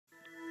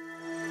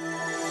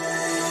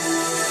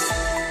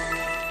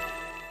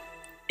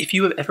If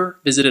you have ever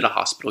visited a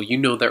hospital, you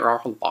know there are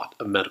a lot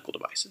of medical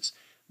devices.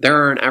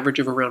 There are an average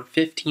of around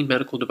 15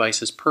 medical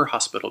devices per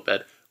hospital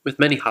bed, with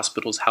many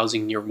hospitals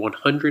housing near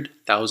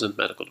 100,000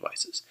 medical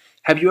devices.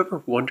 Have you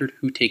ever wondered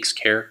who takes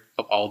care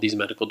of all these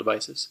medical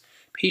devices?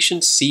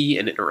 Patients see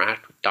and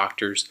interact with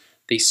doctors,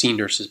 they see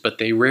nurses, but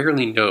they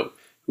rarely know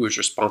who is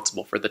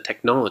responsible for the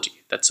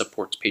technology that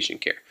supports patient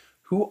care.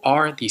 Who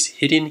are these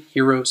hidden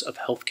heroes of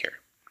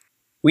healthcare?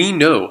 We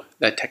know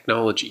that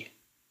technology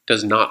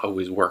does not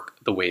always work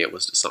the way it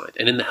was designed.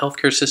 And in the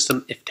healthcare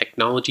system, if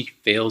technology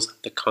fails,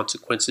 the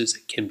consequences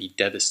can be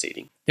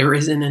devastating. There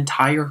is an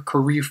entire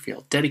career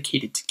field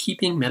dedicated to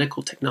keeping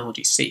medical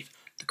technology safe.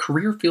 The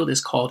career field is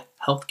called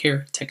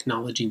healthcare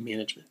technology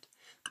management.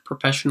 The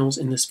professionals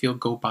in this field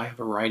go by a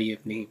variety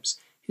of names,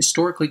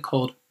 historically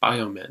called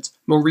biomeds,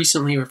 more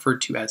recently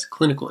referred to as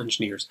clinical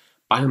engineers,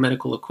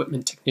 biomedical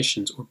equipment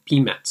technicians, or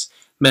BMETs,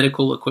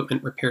 medical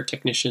equipment repair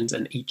technicians,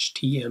 and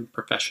HTM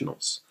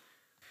professionals.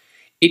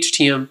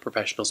 HTM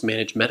professionals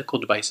manage medical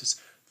devices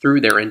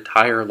through their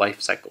entire life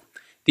cycle.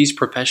 These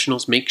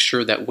professionals make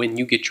sure that when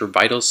you get your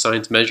vital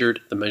signs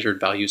measured, the measured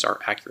values are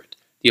accurate,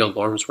 the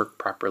alarms work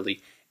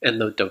properly, and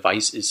the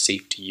device is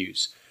safe to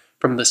use.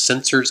 From the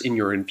sensors in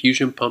your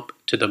infusion pump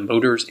to the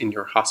motors in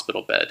your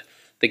hospital bed,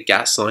 the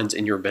gas lines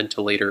in your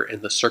ventilator,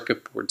 and the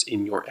circuit boards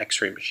in your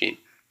x-ray machine.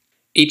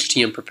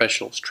 HTM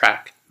professionals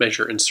track,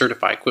 measure, and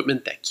certify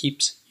equipment that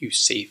keeps you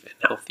safe and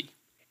healthy.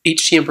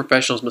 HTM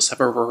professionals must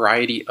have a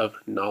variety of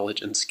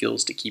knowledge and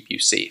skills to keep you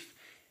safe,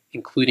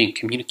 including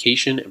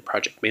communication and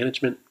project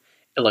management,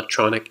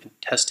 electronic and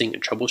testing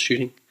and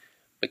troubleshooting,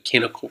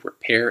 mechanical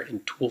repair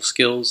and tool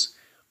skills,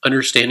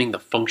 understanding the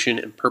function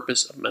and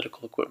purpose of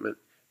medical equipment,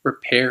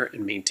 repair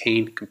and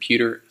maintain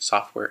computer,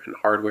 software, and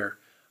hardware,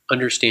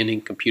 understanding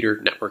computer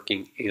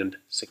networking and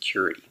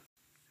security.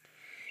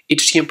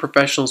 HTM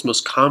professionals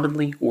most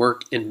commonly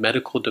work in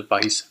medical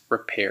device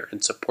repair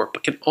and support,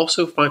 but can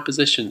also find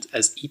positions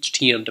as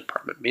HTM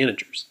department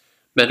managers,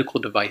 medical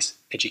device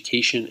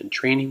education and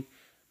training,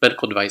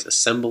 medical device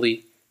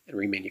assembly and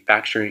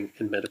remanufacturing,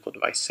 and medical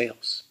device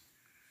sales.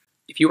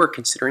 If you are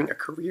considering a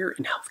career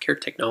in healthcare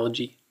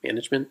technology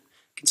management,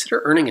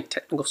 consider earning a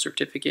technical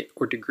certificate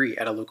or degree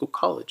at a local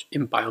college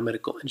in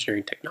biomedical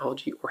engineering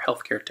technology or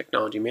healthcare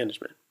technology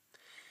management.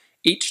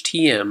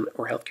 HTM,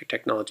 or Healthcare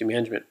Technology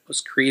Management, was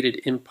created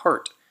in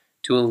part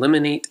to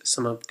eliminate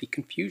some of the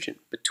confusion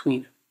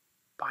between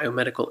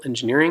biomedical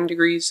engineering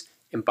degrees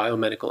and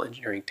biomedical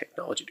engineering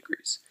technology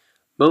degrees.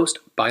 Most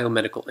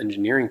biomedical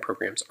engineering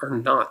programs are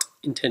not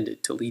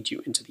intended to lead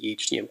you into the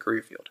HTM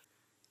career field.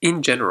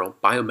 In general,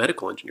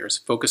 biomedical engineers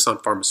focus on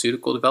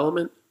pharmaceutical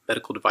development,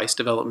 medical device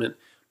development,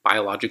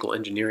 biological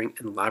engineering,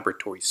 and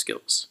laboratory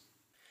skills.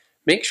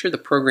 Make sure the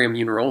program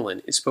you enroll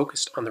in is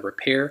focused on the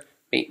repair,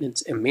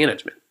 maintenance, and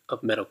management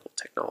of medical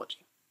technology.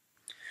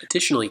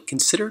 Additionally,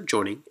 consider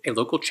joining a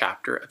local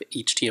chapter of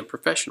HTM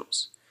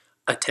professionals.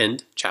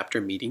 Attend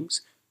chapter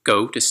meetings,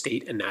 go to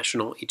state and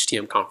national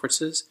HTM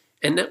conferences,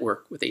 and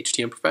network with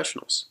HTM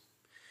professionals.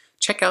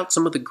 Check out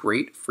some of the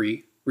great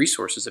free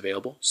resources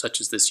available, such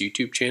as this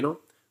YouTube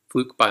channel,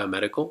 Fluke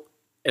Biomedical,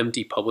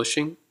 MD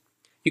Publishing.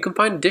 You can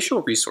find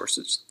additional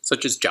resources,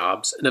 such as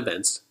jobs and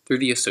events, through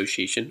the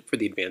Association for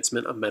the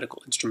Advancement of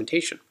Medical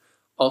Instrumentation,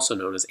 also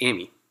known as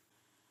AMI.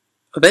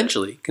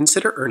 Eventually,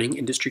 consider earning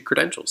industry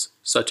credentials,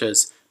 such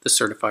as the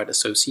Certified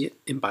Associate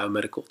in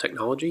Biomedical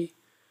Technology,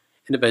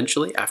 and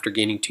eventually, after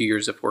gaining 2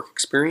 years of work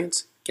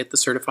experience, get the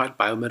Certified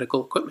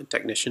Biomedical Equipment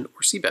Technician,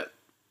 or CBET.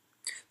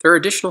 There are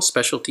additional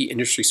specialty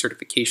industry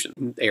certifications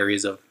in the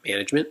areas of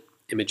management,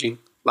 imaging,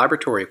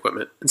 laboratory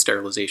equipment, and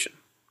sterilization.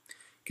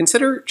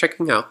 Consider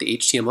checking out the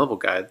HTM level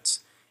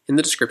guides in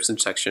the description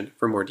section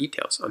for more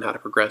details on how to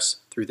progress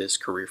through this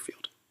career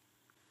field.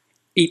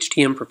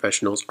 HTM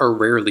professionals are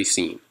rarely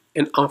seen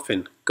and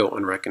often go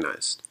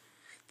unrecognized.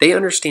 They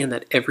understand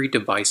that every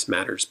device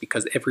matters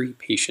because every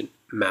patient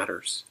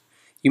matters.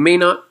 You may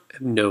not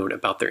have known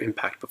about their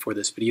impact before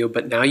this video,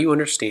 but now you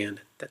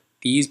understand that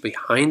these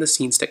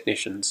behind-the-scenes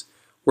technicians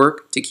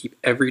work to keep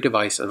every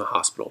device in the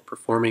hospital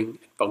performing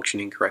and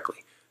functioning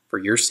correctly for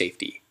your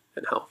safety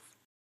and health.